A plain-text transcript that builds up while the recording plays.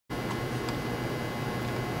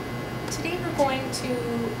Today we're going to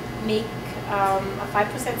make a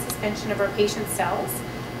 5% suspension of our patient's cells,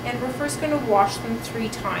 and we're first going to wash them 3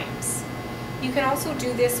 times. You can also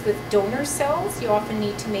do this with donor cells. You often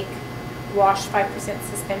need to wash 5%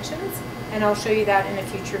 suspensions, and I'll show you that in a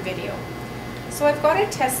future video. So I've got a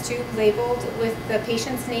test tube labeled with the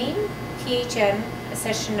patient's name, PHN,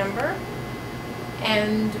 accession number,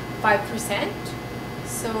 and 5%.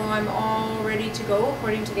 So I'm all ready to go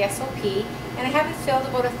according to the SOP, and I have it filled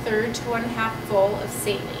about 1/3 to 1/2 full of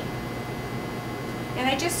saline. And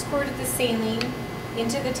I just squirted the saline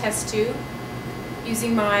into the test tube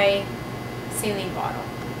using my saline bottle.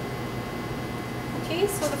 Okay,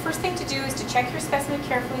 so the first thing to do is to check your specimen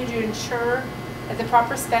carefully to ensure that the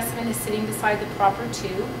proper specimen is sitting beside the proper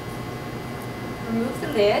tube. Remove the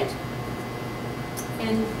lid,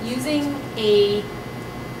 and using a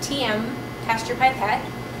TM pasture pipette,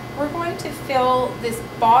 we're going to fill this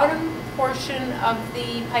bottom portion of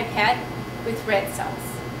the pipette with red cells.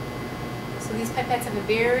 So these pipettes have a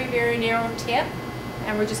very, very narrow tip,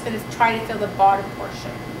 and we're just going to try to fill the bottom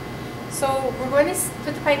portion. So we're going to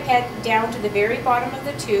put the pipette down to the very bottom of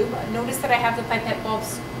the tube. Notice that I have the pipette bulb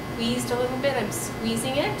squeezed a little bit. I'm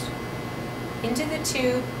squeezing it into the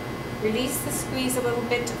tube, release the squeeze a little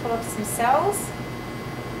bit to pull up some cells,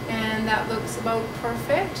 and that looks about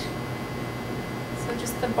perfect. So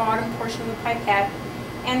just the bottom portion of the pipette,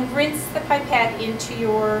 and rinse the pipette into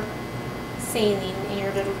your saline in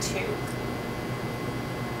your little tube.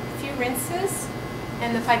 A few rinses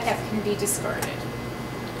and the pipette can be discarded.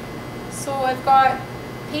 So I've got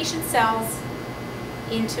patient cells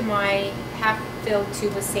into my half-filled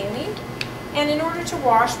tube of saline, and in order to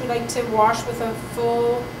wash, we like to wash with a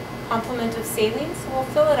full complement of saline, so we'll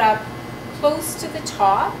fill it up close to the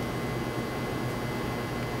top.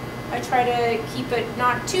 I try to keep it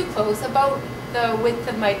not too close, about the width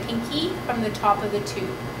of my pinky from the top of the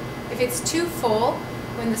tube. If it's too full,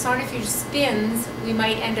 when the centrifuge spins, we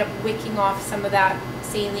might end up wicking off some of that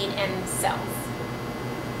saline and cells.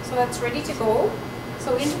 So that's ready to go.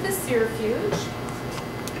 So into the centrifuge.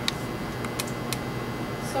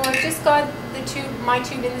 So I've just got the tube, my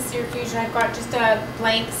tube in the centrifuge, and I've got just a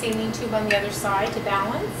blank saline tube on the other side to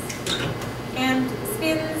balance. And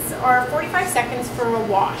spins are 45 seconds for a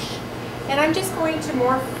wash. And I'm just going to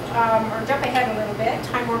morph, or jump ahead a little bit,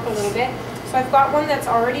 time warp a little bit. So I've got one that's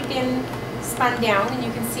already been spun down, and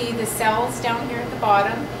you can see the cells down here at the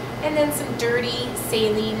bottom, and then some dirty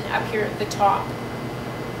saline up here at the top.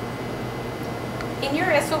 In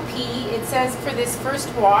your SOP, it says for this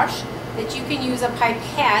first wash that you can use a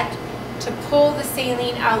pipette to pull the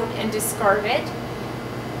saline out and discard it.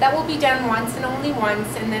 That will be done once and only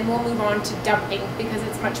once, and then we'll move on to dumping because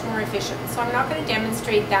it's much more efficient. So I'm not going to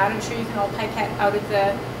demonstrate that. I'm sure you can all pipette out of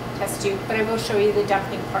the test tube, but I will show you the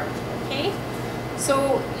dumping part, okay?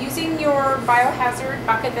 So using your biohazard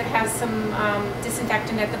bucket that has some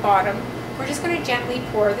disinfectant at the bottom, we're just going to gently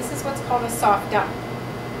pour. This is what's called a soft dump.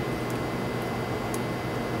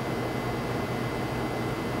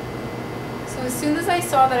 So as soon as I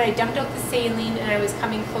saw that I dumped out the saline and I was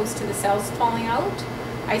coming close to the cells falling out,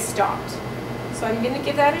 I stopped. So I'm going to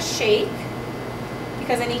give that a shake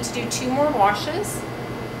because I need to do 2 more washes,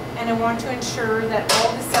 and I want to ensure that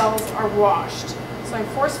all the cells are washed. So I'm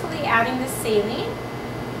forcefully adding the saline,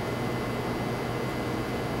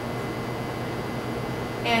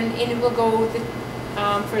 and in it will go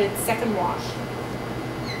for its second wash.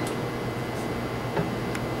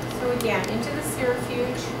 So again, into the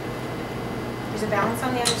centrifuge. There's a balance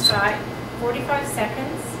on the other side, 45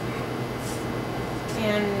 seconds.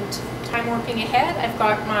 And time warping ahead, I've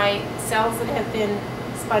got my cells that have been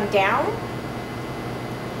spun down,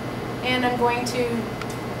 and I'm going to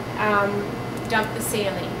dump the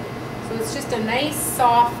saline. So it's just a nice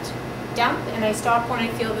soft dump, and I stop when I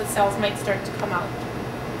feel the cells might start to come out.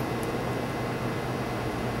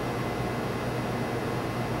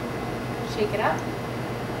 Shake it up,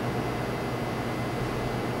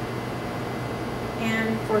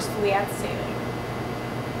 and forcefully add saline.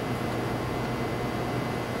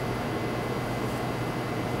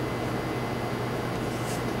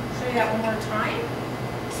 That one more time.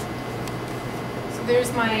 So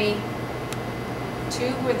there's my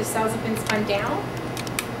tube where the cells have been spun down,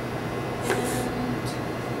 and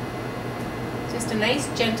just a nice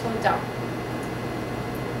gentle dump.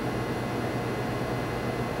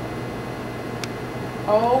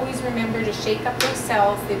 Always remember to shake up those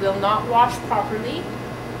cells. They will not wash properly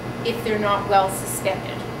if they're not well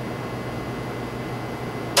suspended.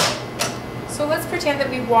 So let's pretend that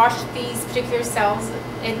we've washed these particular cells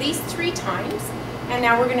at least 3 times, and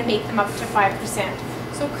now we're going to make them up to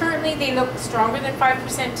 5%. So currently they look stronger than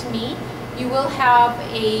 5% to me, You will have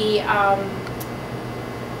a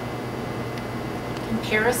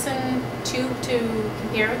comparison tube to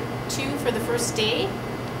compare to for the first day.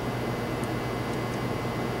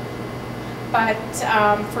 But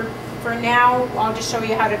for now, I'll just show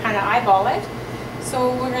you how to kind of eyeball it.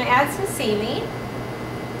 So we're going to add some saline.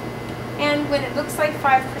 And when it looks like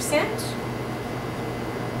 5%,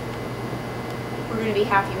 we're going to be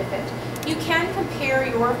happy with it. You can compare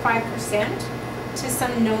your 5% to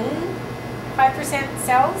some known 5%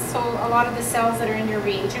 cells. So a lot of the cells that are in your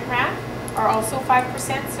reagent rack are also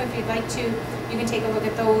 5%. So if you'd like to, you can take a look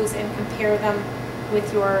at those and compare them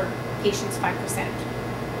with your patient's 5%.